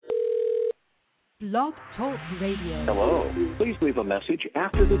Blog Talk Radio. Hello. Please leave a message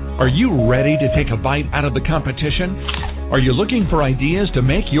after the... Are you ready to take a bite out of the competition? Are you looking for ideas to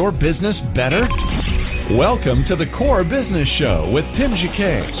make your business better? Welcome to the Core Business Show with Tim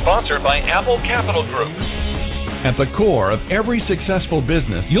Jacquet. Sponsored by Apple Capital Group. At the core of every successful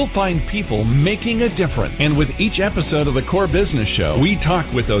business, you'll find people making a difference. And with each episode of the Core Business Show, we talk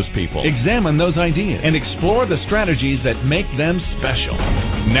with those people, examine those ideas, and explore the strategies that make them special.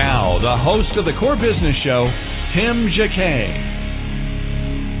 Now, the host of the Core Business Show, Tim Jacquet.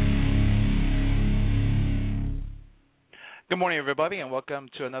 Good morning, everybody, and welcome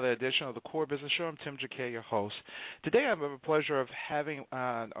to another edition of the Core Business Show. I'm Tim Jacquet, your host. Today, I have the pleasure of having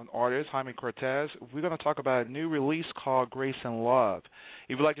an artist, Jaime Cortez. We're going to talk about a new release called Grace and Love.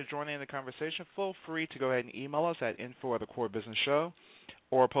 If you'd like to join in the conversation, feel free to go ahead and email us at info@thecorebusinessshow,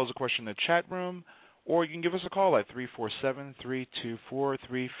 or pose a question in the chat room, or you can give us a call at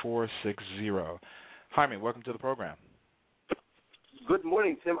 347-324-3460. Jaime, welcome to the program. Good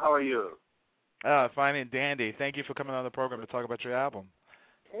morning, Tim. How are you? Fine and dandy. Thank you for coming on the program to talk about your album.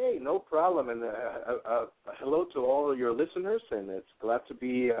 Hey, no problem. And hello to all of your listeners, and it's glad to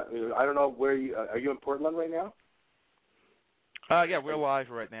be, I don't know where you, are you in Portland right now? Yeah, we're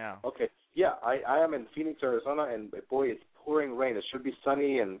live right now. Okay. Yeah, I am in Phoenix, Arizona, and boy, it's pouring rain. It should be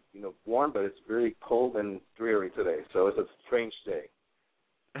sunny and, warm, but it's very cold and dreary today, so it's a strange day.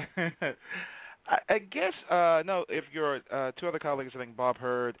 I guess, no, if your two other colleagues, I think Bob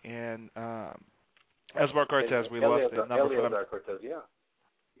Hurd and Eleazar Cortés, we left the number for them. Eleazar Cortés, yeah.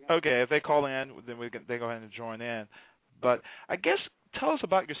 Okay, if they call in, then they go ahead and join in. But I guess tell us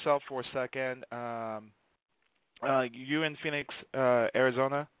about yourself for a second. You in Phoenix,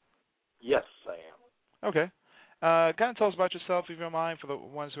 Arizona? Yes, I am. Okay. Kind of tell us about yourself, if you don't mind, for the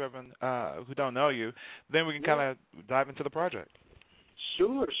ones who don't know you. Then we can kind of dive into the project.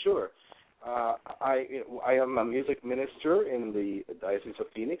 Sure. I am a music minister in the Diocese of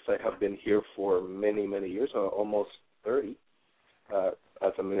Phoenix. I have been here for many, many years, almost 30,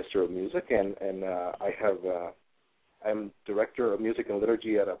 as a minister of music, and I'm director of music and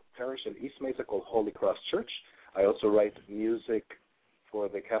liturgy at a parish in East Mesa called Holy Cross Church. I also write music for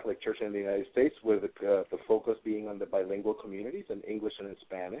the Catholic Church in the United States, with the focus being on the bilingual communities in English and in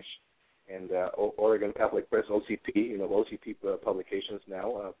Spanish. And Oregon Catholic Press, OCP, OCP Publications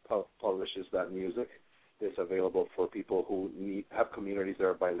now publishes that music. It's available for people who have communities that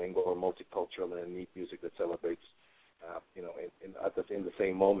are bilingual or multicultural and need music that celebrates, in the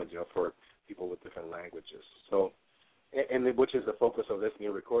same moment, for people with different languages. So, and which is the focus of this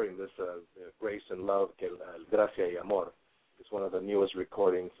new recording, this Grace and Love, Gracia y Amor. It's one of the newest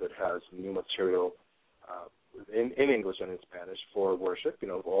recordings that has new material in English and in Spanish for worship,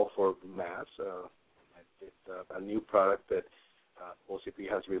 all for Mass. It's a new product that OCP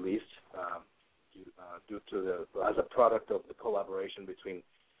has released as a product of the collaboration between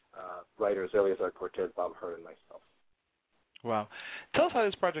writers Eleazar Cortés, Bob Hurd, and myself. Wow. Tell us how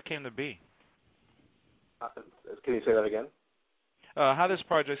this project came to be. Can you say that again? How this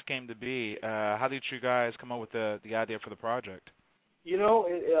project came to be. How did you guys come up with the idea for the project?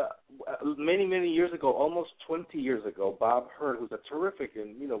 Many, many years ago, almost 20 years ago, Bob Hurd, who's a terrific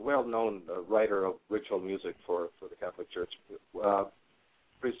and, well-known writer of ritual music for the Catholic Church,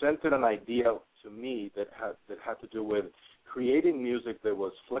 presented an idea to me that had to do with creating music that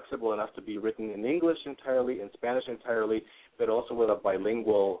was flexible enough to be written in English entirely, in Spanish entirely, but also with a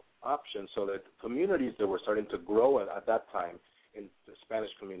bilingual option, so that communities that were starting to grow at that time in the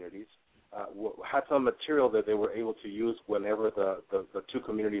Spanish communities had some material that they were able to use whenever the two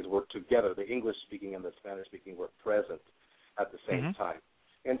communities were together. The English-speaking and the Spanish-speaking were present at the same time.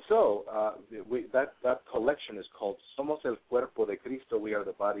 And so that collection is called Somos, el Cuerpo de Cristo. We are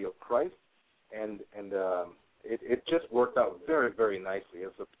the body of Christ. And it just worked out very, very nicely.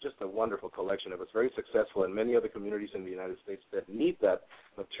 It's just a wonderful collection. It was very successful, and many of the communities in the United States that need that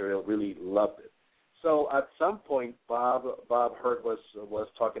material really loved it. So at some point, Bob Hurd was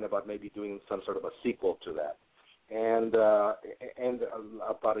talking about maybe doing some sort of a sequel to that, and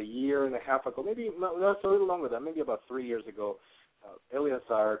about a year and a half ago, maybe that's a little longer than that, maybe about 3 years ago,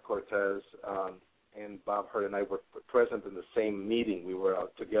 Eleazar Cortés and Bob Hurd and I were present in the same meeting. We were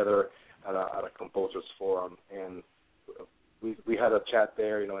out together at a composers forum, and we had a chat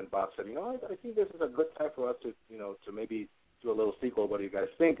there, and Bob said, I think this is a good time for us to maybe do a little sequel. What do you guys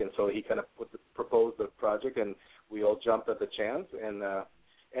think? And so he kind of proposed the project, and we all jumped at the chance. And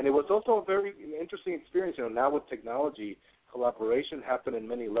it was also a very interesting experience. Now with technology, collaboration happened in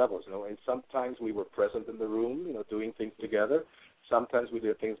many levels. And sometimes we were present in the room, doing things together. Sometimes we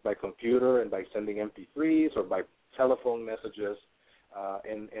did things by computer and by sending MP3s or by telephone messages.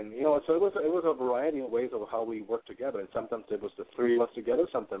 And you know, so it was a variety of ways of how we worked together. And sometimes it was the three of us together.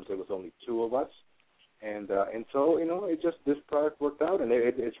 Sometimes it was only two of us. And so, you know, it just, this product worked out, and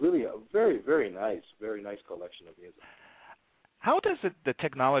it's really a very, very nice collection of music. How does the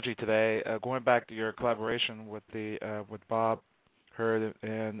technology today, going back to your collaboration with Bob Hurd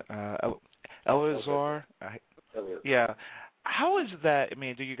and Eleazar, yeah, how is that? I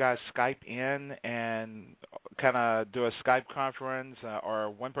mean, do you guys Skype in and kind of do a Skype conference, or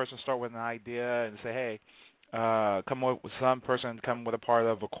one person start with an idea and say, hey, come with some person come with a part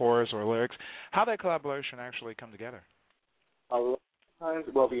of a chorus or lyrics? How did that collaboration actually come together? A lot of times,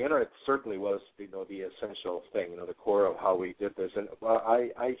 well, the internet certainly was, you know, the essential thing, you know, the core of how we did this. And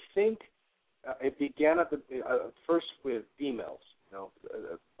I think it began at the first with emails. You know,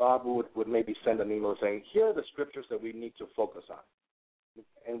 Bob would maybe send an email saying, here are the scriptures that we need to focus on.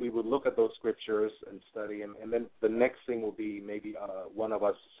 And we would look at those scriptures and study them. And then the next thing will be maybe one of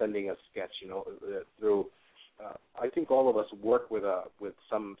us sending a sketch, you know, through. I think all of us work with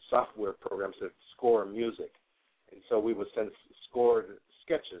some software programs that score music. And so we would send scored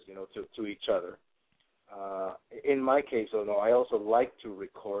sketches, you know, to each other. In my case, though, I also like to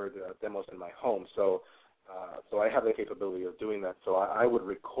record demos in my home. So I have the capability of doing that. So I would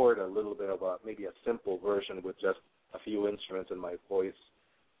record a little bit of maybe a simple version with just a few instruments in my voice,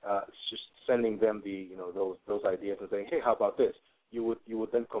 just sending them those ideas and saying, hey, how about this? You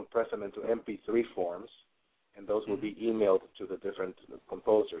would then compress them into MP3 forms, and those would be emailed to the different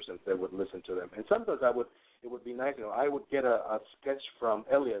composers, and they would listen to them. And sometimes it would be nice, you know, I would get a sketch from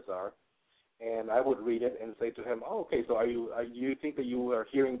Eleazar, and I would read it and say to him, oh, okay, so you think that you are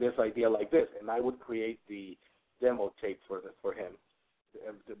hearing this idea like this? And I would create the demo tape for him,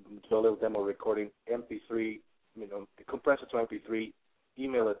 the little demo recording, MP3, you know, compress it to MP3,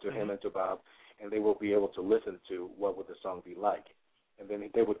 email it to him and to Bob, and they will be able to listen to what would the song be like. And then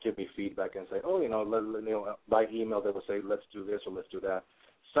they would give me feedback and say, oh, you know, by email they would say, let's do this or let's do that.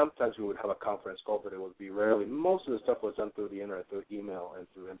 Sometimes we would have a conference call, but it would be rarely. Most of the stuff was done through the internet, through email and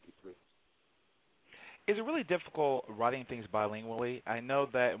through MP3. Is it really difficult writing things bilingually? I know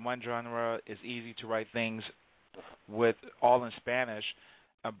that in one genre it's easy to write things with all in Spanish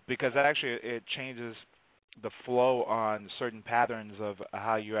because that actually it changes the flow on certain patterns of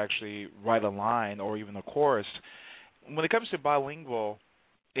how you actually write a line or even a chorus. When it comes to bilingual,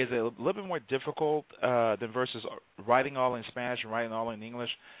 is it a little bit more difficult than versus writing all in Spanish and writing all in English?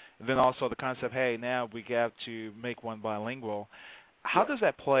 And then also the concept, hey, now we have to make one bilingual. How does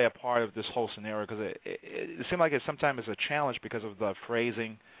that play a part of this whole scenario? Because it seems like it sometimes is a challenge because of the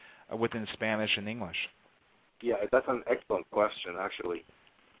phrasing within Spanish and English. Yeah, that's an excellent question, actually.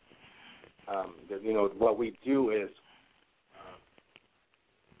 You know, what we do is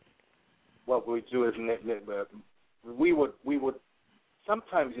we would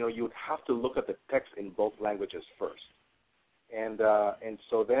sometimes, you know, you would have to look at the text in both languages first. And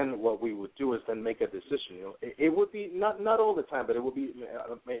so then what we would do is then make a decision. You know, it would be not all the time, but it would be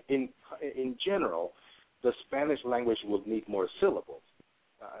in general, the Spanish language will need more syllables.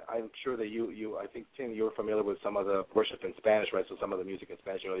 I'm sure that I think Tim, you're familiar with some of the worship in Spanish, right? So some of the music in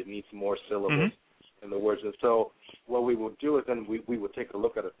Spanish, you know, it needs more syllables in the words. And so what we would do is then we would take a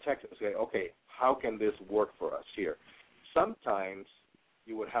look at a text and say, okay, how can this work for us here? Sometimes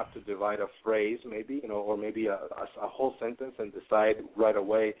you would have to divide a phrase, maybe, you know, or maybe a whole sentence, and decide right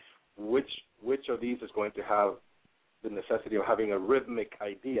away which of these is going to have the necessity of having a rhythmic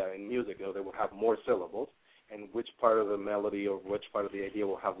idea in music, you know, that will have more syllables, and which part of the melody or which part of the idea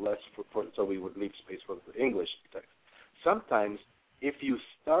will have less, so we would leave space for the English text. Sometimes, if you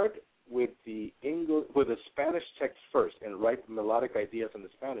start with the Spanish text first and write melodic ideas in the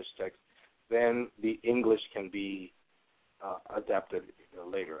Spanish text, then the English can be adapted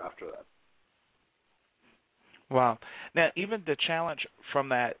later after that. Wow. Now, even the challenge from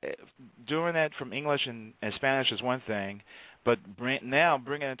that, doing that from English and Spanish is one thing, but now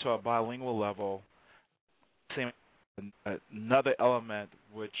bringing it to a bilingual level seems another element,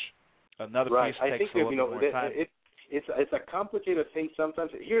 which another piece takes a little more time. It's a complicated thing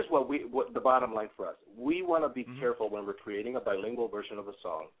sometimes. Here's what the bottom line for us. We want to be careful when we're creating a bilingual version of a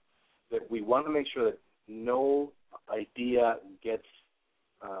song, that we want to make sure that no idea gets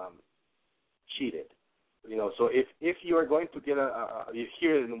cheated. You know, so if you are going to get you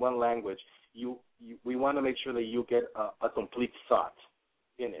hear it in one language, we want to make sure that you get a complete thought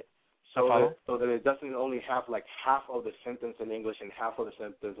in it. So that it doesn't only have like half of the sentence in English and half of the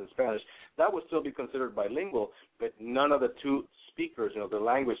sentence in Spanish. That would still be considered bilingual, but none of the two speakers, you know, the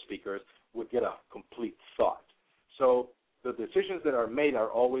language speakers, would get a complete thought. So the decisions that are made are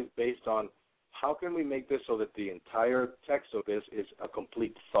always based on how can we make this so that the entire text of this is a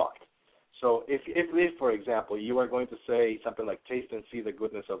complete thought? So if for example, you are going to say something like taste and see the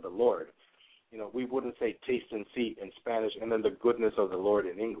goodness of the Lord, we wouldn't say taste and see in Spanish and then the goodness of the Lord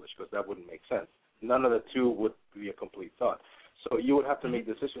in English, because that wouldn't make sense. None of the two would be a complete thought. So you would have to make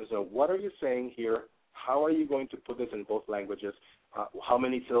decisions on what are you saying here, how are you going to put this in both languages, how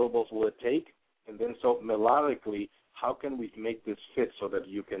many syllables will it take, and then so melodically, how can we make this fit so that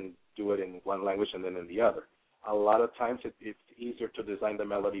you can do it in one language and then in the other? A lot of times it's easier to design the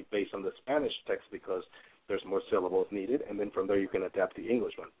melody based on the Spanish text because there's more syllables needed, and then from there you can adapt the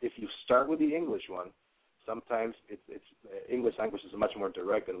English one. If you start with the English one, sometimes it's English language is much more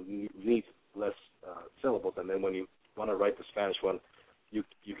direct and needs less syllables, and then when you want to write the Spanish one, you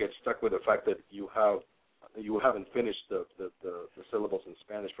get stuck with the fact that you haven't finished the syllables in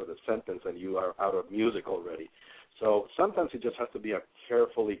Spanish for the sentence, and you are out of music already. So sometimes it just has to be a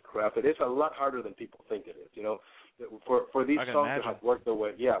carefully crafted. It's a lot harder than people think it is. For these songs to have worked the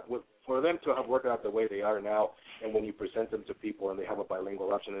way, for them to have worked out the way they are now, and when you present them to people and they have a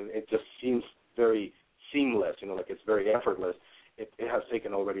bilingual option, and it just seems very seamless. Like it's very effortless. It has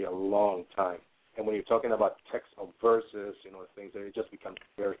taken already a long time. And when you're talking about text of verses, things, it just becomes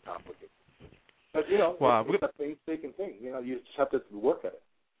very complicated. But, it's a painstaking thing. You just have to work at it.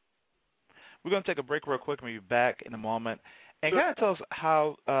 We're going to take a break real quick and we'll be back in a moment. And kind of tell us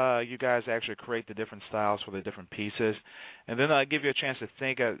how you guys actually create the different styles for the different pieces. And then I'll give you a chance to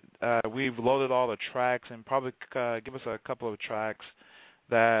think. We've loaded all the tracks, and probably give us a couple of tracks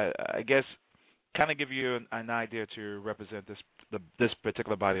that I guess kind of give you an idea to represent this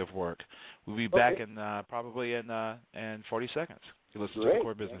particular body of work. We'll be back in probably in 40 seconds. You listen to the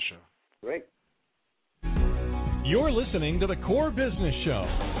Core Business Show. Great. You're listening to the Core Business Show,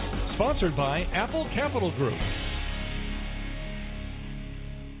 sponsored by Apple Capital Group.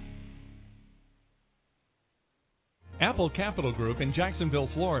 Apple Capital Group in Jacksonville,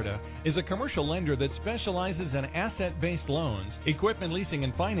 Florida, is a commercial lender that specializes in asset-based loans, equipment leasing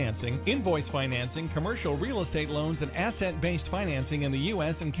and financing, invoice financing, commercial real estate loans, and asset-based financing in the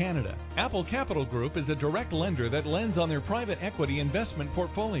U.S. and Canada. Apple Capital Group is a direct lender that lends on their private equity investment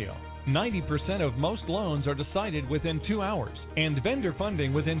portfolio. 90% of most loans are decided within 2 hours, and vendor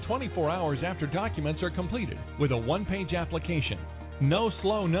funding within 24 hours after documents are completed, with a one-page application. No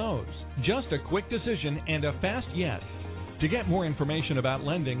slow no's, just a quick decision and a fast yes. To get more information about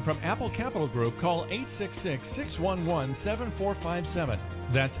lending from Apple Capital Group, call 866-611-7457.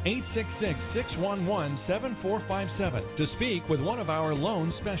 That's 866-611-7457 to speak with one of our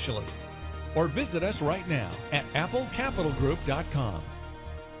loan specialists. Or visit us right now at applecapitalgroup.com.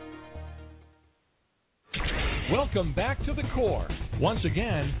 Welcome back to the Core. Once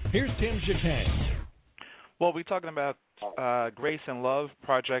again, here's Tim Jacquet. Well, we're talking about Grace and Love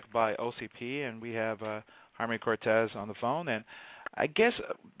project by OCP, and we have Jaime Cortez on the phone. And I guess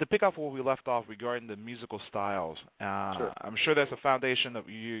to pick up where we left off regarding the musical styles, sure. I'm sure there's a foundation of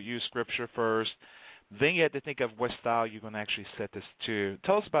you use scripture first, then you have to think of what style you're going to actually set this to.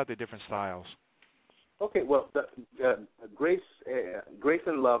 Tell us about the different styles. Okay, well, Grace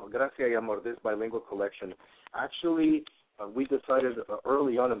and Love, Gracia y Amor, this bilingual collection, actually we decided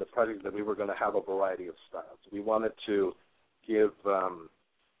early on in the project that we were going to have a variety of styles. We wanted to give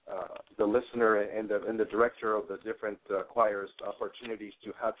the listener and the director of the different choirs opportunities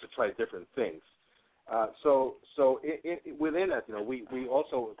to try different things. So within that, we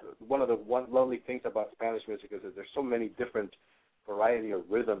also, one of the lovely things about Spanish music is that there's so many different variety of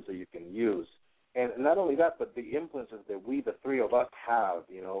rhythms that you can use. And not only that, but the influences that the three of us have.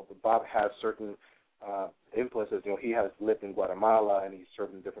 Bob has certain influences. He has lived in Guatemala and he's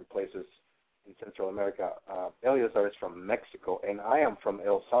served in different places in Central America. Eleazar is from Mexico, and I am from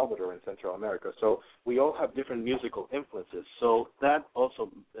El Salvador in Central America. So we all have different musical influences. So that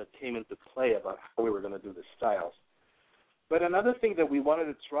also came into play about how we were going to do the styles. But another thing that we wanted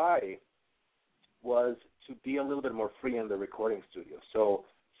to try was to be a little bit more free in the recording studio. So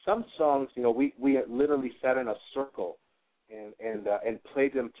some songs, we literally sat in a circle and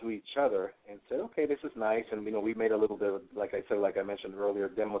played them to each other and said, okay, this is nice. And, we made a little bit of, like I mentioned earlier,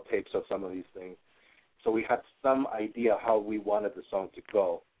 demo tapes of some of these things. So we had some idea how we wanted the song to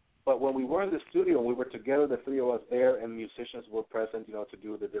go. But when we were in the studio and we were together, the three of us there, and musicians were present, to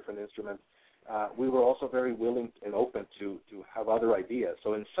do the different instruments, we were also very willing and open to have other ideas.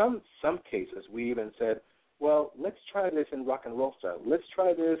 So in some cases, we even said, well, let's try this in rock and roll style. Let's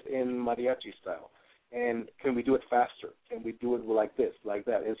try this in mariachi style. And can we do it faster? Can we do it like this, like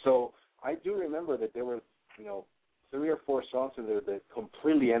that? And so I do remember that there were, 3 or 4 songs in there that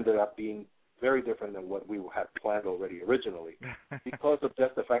completely ended up being very different than what we had planned already originally, because of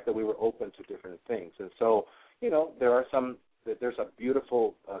just the fact that we were open to different things. And so, there's a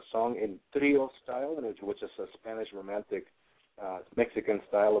beautiful song in trio style, which is a Spanish romantic Mexican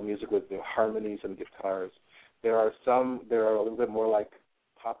style of music with the harmonies and guitars. There are some that are a little bit more like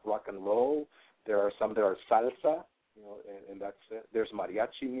pop rock and roll. There are some that are salsa, and that's it. There's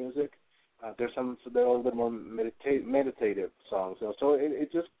mariachi music. There's some that are a little bit more meditative songs. So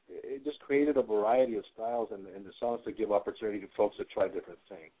it just created a variety of styles and the songs to give opportunity to folks to try different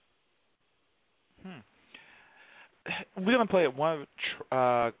things. We're going to play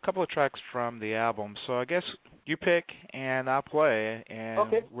a couple of tracks from the album. So I guess you pick and I'll play, and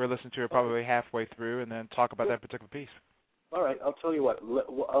we'll listen to it probably halfway through and then talk about that particular piece. All right, I'll tell you what.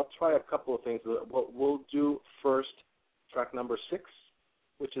 I'll try a couple of things. We'll do first track number 6,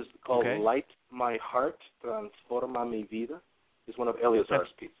 which is called Light My Heart, Transforma Mi Vida. It's one of Eleazar's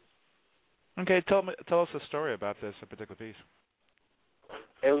pieces. Okay, tell us a story about this particular piece.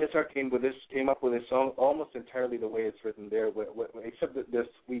 Eleazar came up with this song almost entirely the way it's written there, except that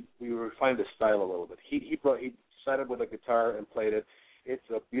we refined the style a little bit. He started with a guitar and played it. It's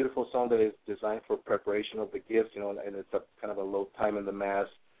a beautiful song that is designed for preparation of the gifts, and it's a kind of a low time in the Mass,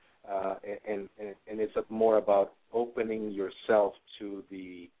 and it's more about opening yourself to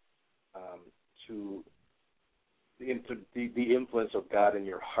the influence of God in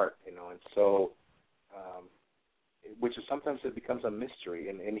your heart, and so. Which is sometimes it becomes a mystery,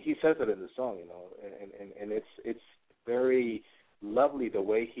 and he says it in the song, and it's very lovely the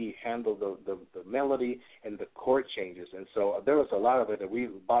way he handled the melody and the chord changes, and so there was a lot of it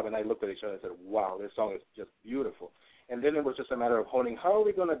that Bob and I looked at each other and said, wow, this song is just beautiful. And then it was just a matter of honing, how are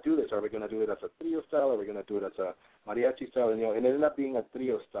we going to do this? Are we going to do it as a trio style? Are we going to do it as a mariachi style? And it ended up being a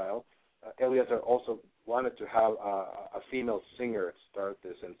trio style. Eleazar also wanted to have a female singer start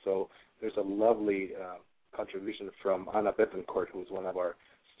this, and so there's a lovely contribution from Ana Betancourt, who's one of our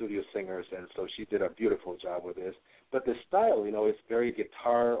studio singers, and so she did a beautiful job with this. But the style, is very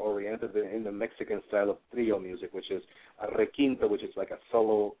guitar-oriented in the Mexican style of trio music, which is a requinto, which is like a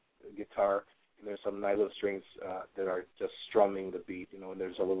solo guitar, and there's some nylon strings that are just strumming the beat, and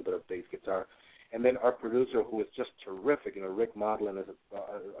there's a little bit of bass guitar. And then our producer, who is just terrific, Rick Modlin is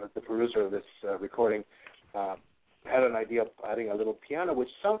the producer of this recording, had an idea of adding a little piano, which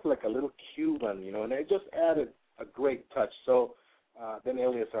sounds like a little Cuban, and it just added a great touch. So then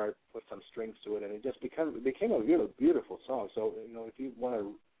Eleazar put some strings to it, and it just became a really beautiful song. So, if you want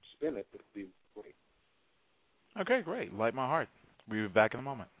to spin it, it would be great. Okay, great. Light My Heart. We'll be back in a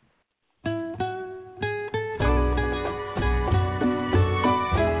moment.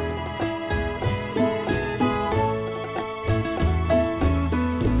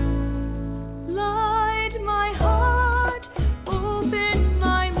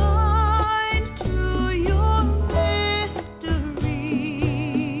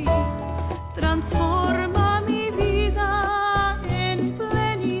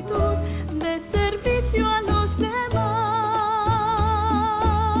 Servicio a los demás.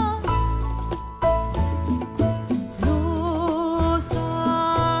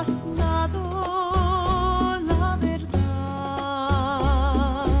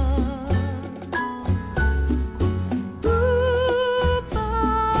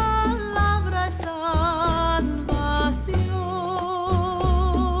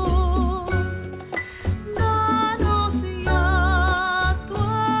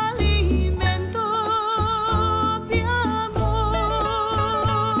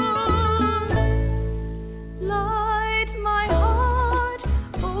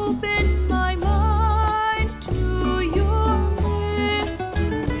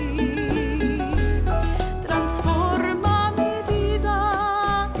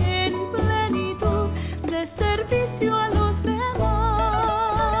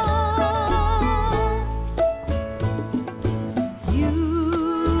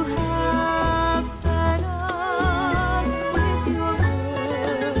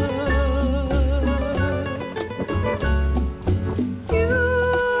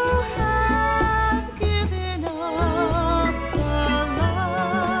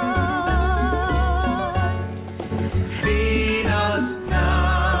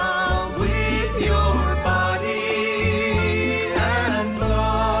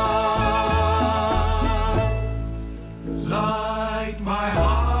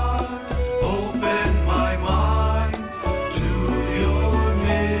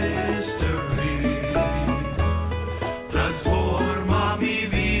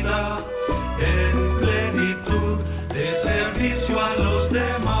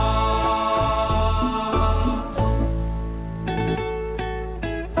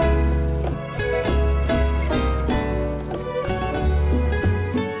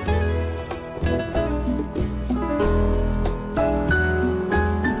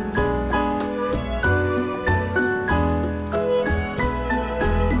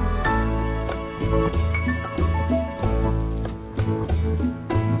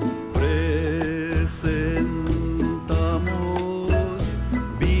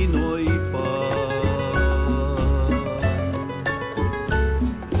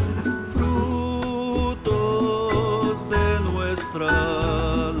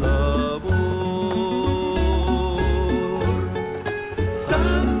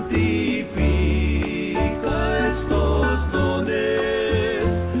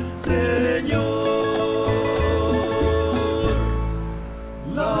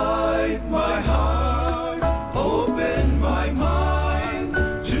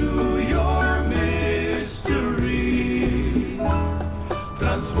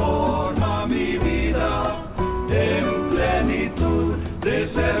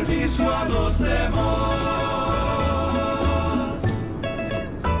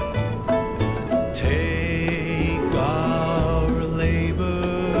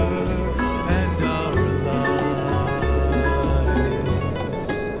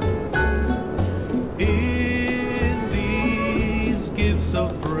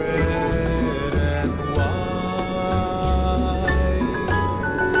 of bread and wine.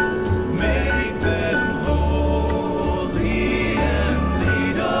 Make them holy and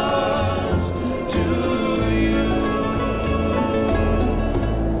lead us to you.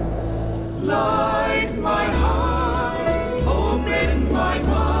 Light my heart, open my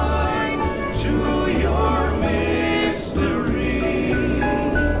mind to your mystery.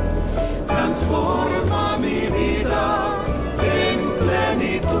 Transforma mi vida en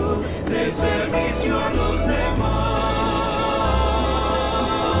plenitud de servicio a los demás.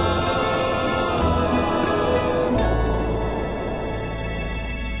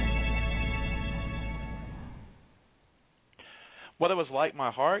 Well, it was Light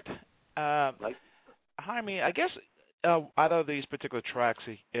My Heart. Jaime, I guess out of these particular tracks,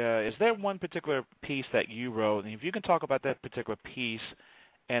 is there one particular piece that you wrote? And if you can talk about that particular piece,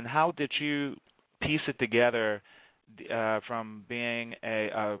 and how did you piece it together from being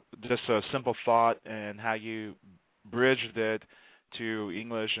just a simple thought, and how you bridged it to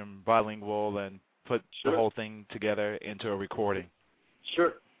English and bilingual and put the whole thing together into a recording?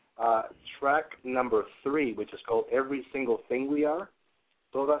 Sure. Track number 3, which is called Every Single Thing We Are,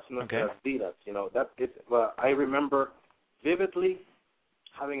 Todas Nuestras Vidas. You know, I remember vividly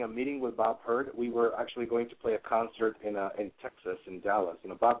having a meeting with Bob Hurd. We were actually going to play a concert in Texas, in Dallas. You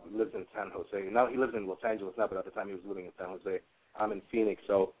know, Bob lives in San Jose. Now he lives in Los Angeles now, but at the time he was living in San Jose. I'm in Phoenix.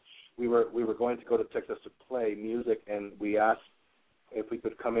 So we were going to go to Texas to play music, and we asked if we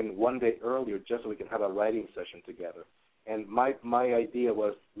could come in one day earlier just so we can have a writing session together. And my idea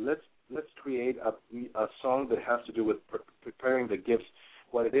was, let's create a song that has to do with preparing the gifts.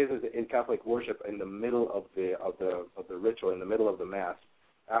 What it is in Catholic worship, in the middle of the ritual, in the middle of the Mass,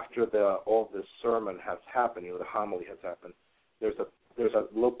 after all the sermon has happened, you know, the homily has happened, there's a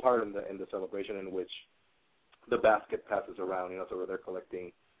little part in the celebration in which the basket passes around, you know, so they're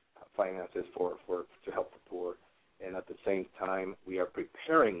collecting finances to help the poor, and at the same time we are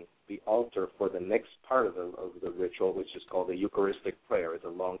preparing the altar for the next part of the ritual, which is called the Eucharistic prayer. It's a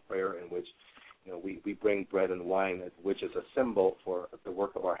long prayer in which, you know, we bring bread and wine, which is a symbol for the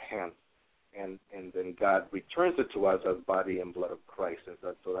work of our hands, and then God returns it to us as body and blood of Christ. And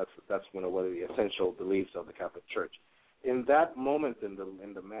so that's one of the essential beliefs of the Catholic Church. In that moment in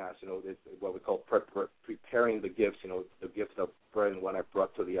the Mass, you know, it's what we call preparing the gifts. You know, the gifts of bread and wine are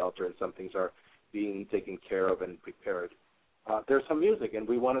brought to the altar, and some things are being taken care of and prepared. There's some music, and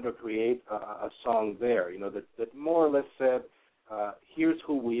we wanted to create a song there, you know, that more or less said, here's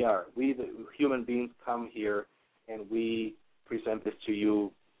who we are. We, the human beings, come here, and we present this to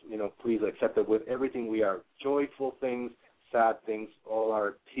you. You know, please accept it with everything we are. Joyful things, sad things, all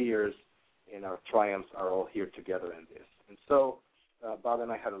our tears and our triumphs are all here together in this. And so Bob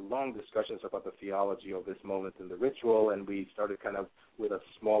and I had long discussions about the theology of this moment in the ritual, and we started kind of with a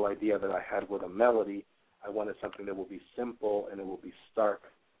small idea that I had with a melody. I wanted something that will be simple and it will be stark.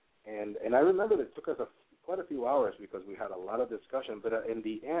 And I remember it took us quite a few hours because we had a lot of discussion, but in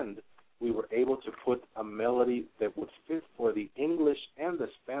the end, we were able to put a melody that would fit for the English and the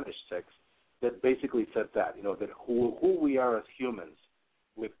Spanish text that basically said that, you know, that who we are as humans,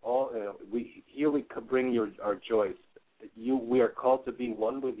 with all, we could bring our joys. We are called to be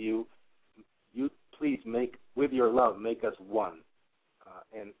one with you. You please with your love, make us one.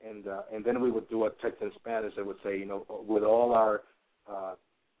 And then we would do a text in Spanish that would say, you know, with all our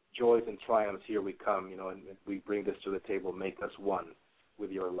joys and triumphs, here we come, you know, and we bring this to the table, make us one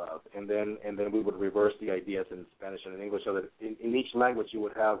with your love. And then we would reverse the ideas in Spanish and in English, so that in each language you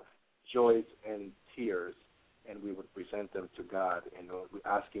would have joys and tears, and we would present them to God, and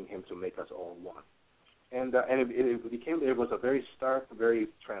asking Him to make us all one. And it was a very stark, very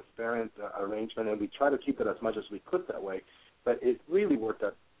transparent arrangement, and we tried to keep it as much as we could that way. But it really worked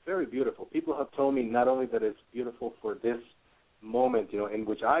out very beautiful. People have told me not only that it's beautiful for this moment, you know, in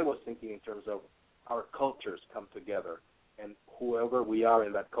which I was thinking in terms of our cultures come together, and whoever we are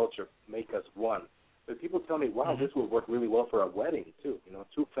in that culture make us one. But people tell me, wow, this will work really well for a wedding too. You know,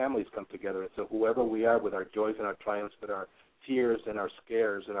 two families come together, and so whoever we are with our joys and our triumphs, with our tears and our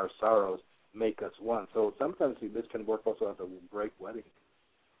scares and our sorrows, make us one. So sometimes this can work also as a great wedding.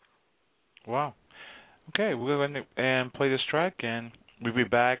 Wow. Okay, we'll go ahead and play this track, and we'll be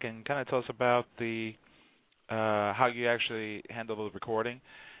back and kind of tell us about the how you actually handle the recording,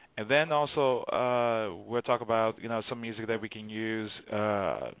 and then also we'll talk about, you know, some music that we can use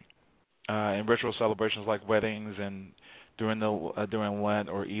in ritual celebrations like weddings and during Lent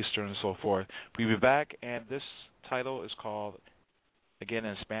or Easter and so forth. We'll be back, and this title is called, again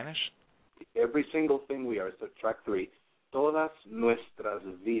in Spanish, Every Single Thing We Are. So track 3, Todas Nuestras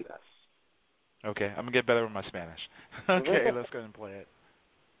Vidas. Okay, I'm going to get better with my Spanish. Okay, let's go ahead and play it.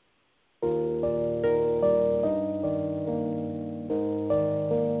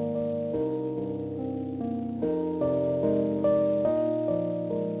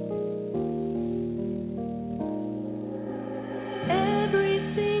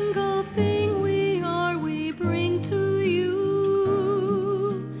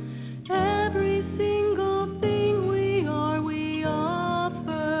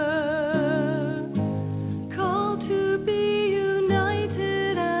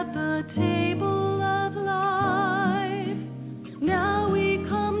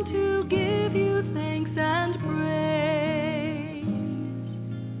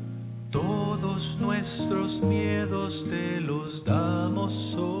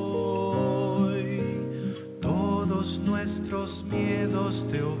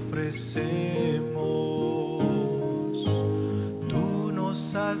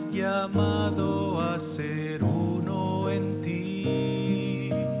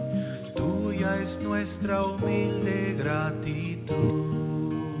 nuestra humilde gratitud.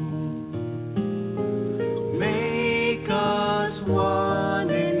 Make us one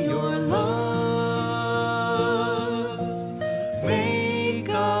in your love. Make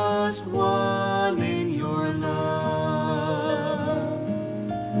us one in your love.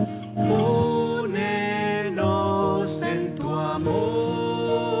 Únenos en tu amor.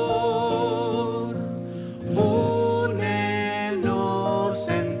 Únenos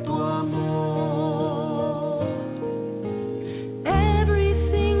en tu amor. Every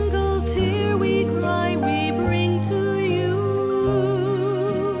single tear we cry, we bring to you.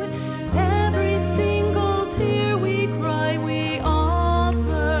 Every single tear we cry, we offer.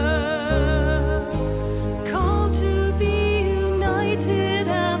 Call to be united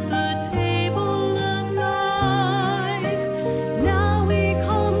at the table of life. Now we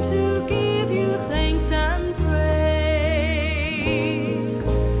come to give you thanks and praise.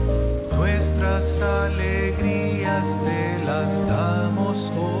 Nuestras alegrías te las damos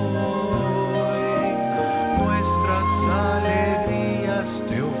hoy. Nuestras alegrías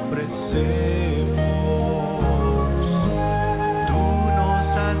te ofrecemos. Tú nos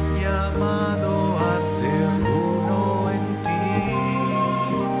has llamado a ser uno en ti.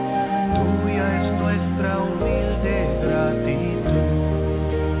 Tuya es nuestra humilde gratitud.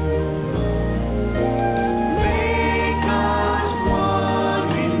 Make us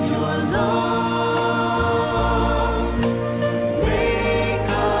one in your love. Make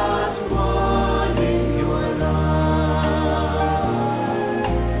us one in your love.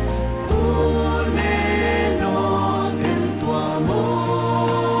 Únenos en tu amor.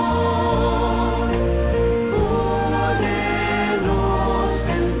 Únenos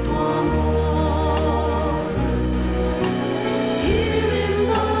en tu amor. Here in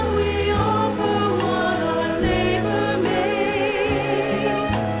love we offer what our neighbor made.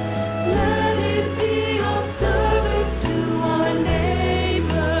 Let it be of service to our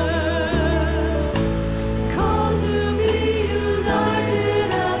neighbor. Come to be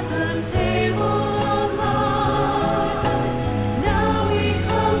united at the table of life. Now we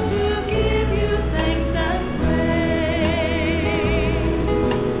come to give you thanks and praise.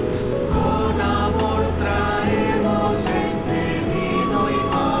 Con amor traemos este vino y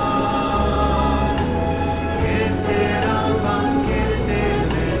pan, que será el banquete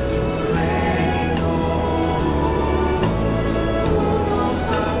de tu reino. Tú nos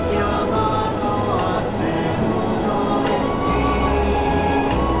has llamado a ser uno en ti.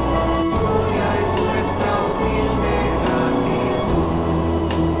 Tuya es nuestra humilde gratitud.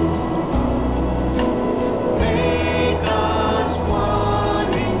 Make us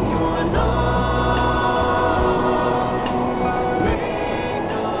one in your love. Make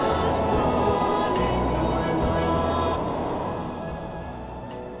us one in your love.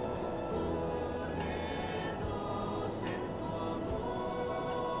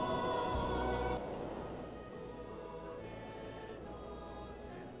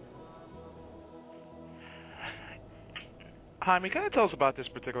 Jaime, can you tell us about this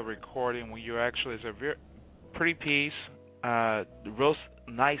particular recording when you actually, it's a pretty piece, real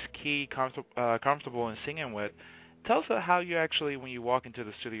nice key, comfortable in singing with. Tell us how you actually, when you walk into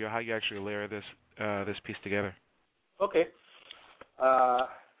the studio, how you actually layer this piece together. Okay. I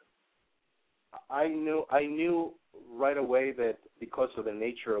knew right away that because of the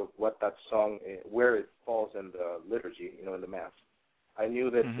nature of what that song, where it falls in the liturgy, in the Mass, I knew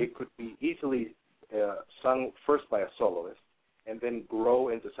that it could be easily sung first by a soloist and then grow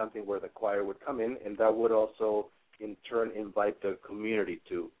into something where the choir would come in, and that would also, in turn, invite the community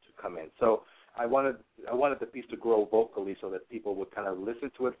to come in. So I wanted the piece to grow vocally so that people would kind of listen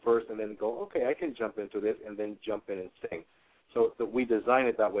to it first and then go, okay, I can jump into this, and then jump in and sing. So that we design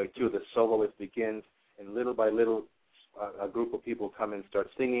it that way, too. The soloist begins, and little by little, a group of people come and start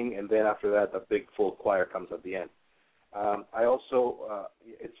singing, and then after that, a big full choir comes at the end. I also,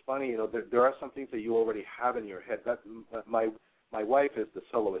 it's funny, there are some things that you already have in your head. That my wife is the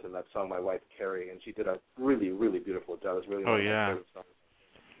soloist in that song, my wife Carrie, and she did a really, really beautiful job. It's really one of my favorite songs.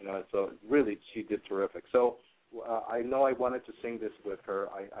 So really, she did terrific. So I know I wanted to sing this with her.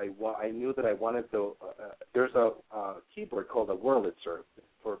 I knew that I wanted to. There's a keyboard called a Wurlitzer.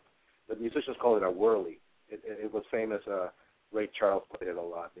 For the musicians call it a whirly. It was famous. Ray Charles played it a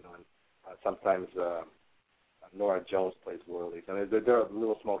lot, and sometimes Nora Jones plays whirlies. And they're a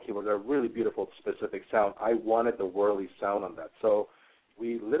little small keyboard. They're a really beautiful, specific sound. I wanted the whirly sound on that. So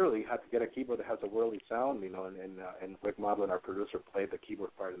we literally had to get a keyboard that has a whirly sound, and Rick Moblin, our producer, played the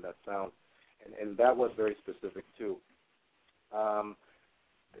keyboard part in that sound. And that was very specific, too.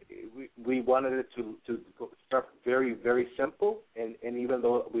 we wanted it to start very, very simple, and even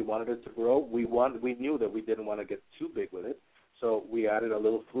though we wanted it to grow, we knew that we didn't want to get too big with it. So we added a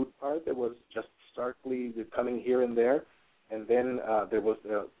little flute part that was just starkly coming here and there. And then there was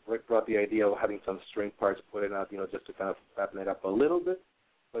Rick brought the idea of having some string parts put in, just to kind of fatten it up a little bit.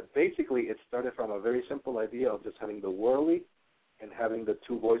 But basically, it started from a very simple idea of just having the whirly and having the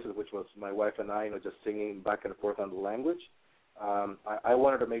two voices, which was my wife and I, just singing back and forth on the language. I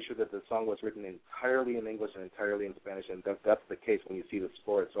wanted to make sure that the song was written entirely in English and entirely in Spanish, and that's the case when you see the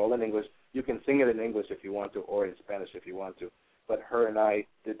score. It's all in English. You can sing it in English if you want to, or in Spanish if you want to. But her and I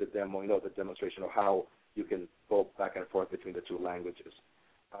did the demo, the demonstration of how you can go back and forth between the two languages.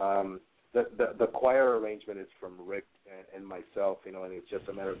 The choir arrangement is from Rick and myself, and it's just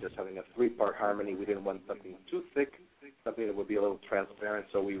a matter of just having a three-part harmony. We didn't want something too thick, something that would be a little transparent,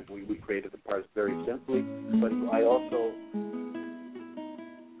 so we created the parts very simply. But I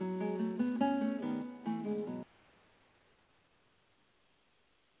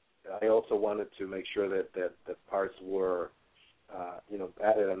also wanted to make sure that the parts were,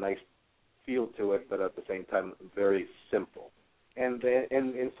 added a nice feel to it, but at the same time very simple. And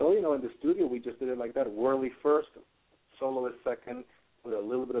so, in the studio, we just did it like that. Whirly first, soloist second, with a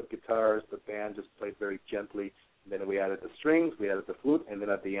little bit of guitars. The band just played very gently. Then we added the strings, we added the flute, and then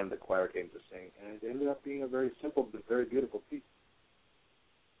at the end, the choir came to sing. And it ended up being a very simple but very beautiful piece.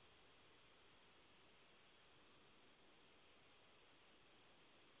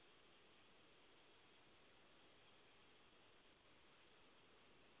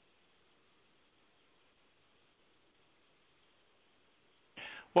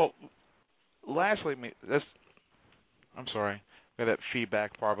 Well, lastly, I'm sorry, we had that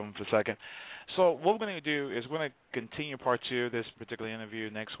feedback problem for a second. So what we're going to do is we're going to continue part 2 of this particular interview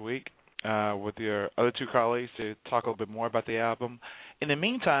next week with your other two colleagues to talk a little bit more about the album. In the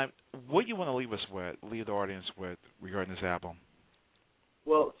meantime, what do you want to leave the audience with regarding this album?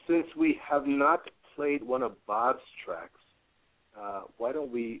 Well, since we have not played one of Bob's tracks, why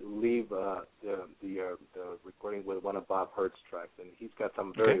don't we leave the recording with one of Bob Hurd's tracks, and he's got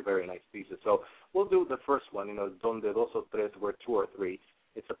some very, very nice pieces. So we'll do the first one, Donde Dos o Tres, where 2 or 3.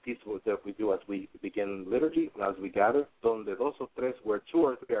 It's a piece that we do as we begin liturgy, and as we gather. Donde Dos o Tres, where 2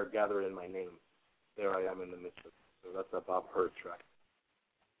 or 3 are gathered in my name. There I am in the midst of it. So that's a Bob Hurd track.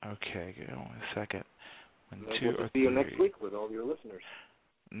 Okay, give me 1 second. We'll see you next week with all your listeners.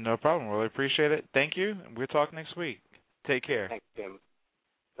 No problem. Really appreciate it. Thank you. We'll talk next week. Take care. Thanks, Tim.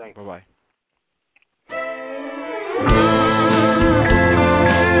 Thanks. Bye-bye.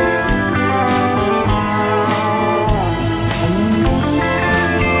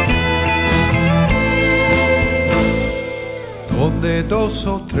 Donde dos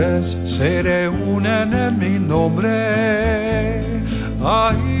o tres se reúnen en mi nombre,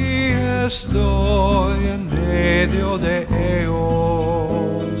 ahí estoy en medio de ellos.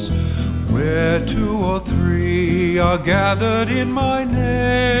 Where 2 or 3 are gathered in my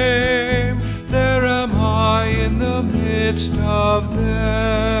name, there am I in the midst of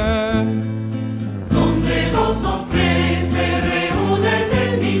them. Donde dos o tres se reúnen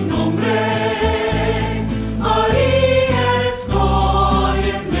en mi nombre, ahí estoy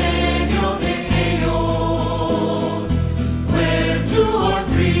en medio de ellos. Where 2 or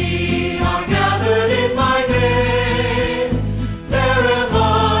 3 are gathered in my name, there am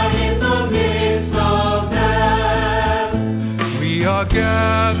I in the midst of them. We are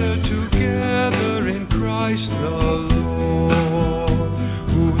gathered together in Christ the Lord,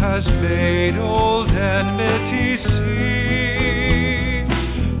 who has made all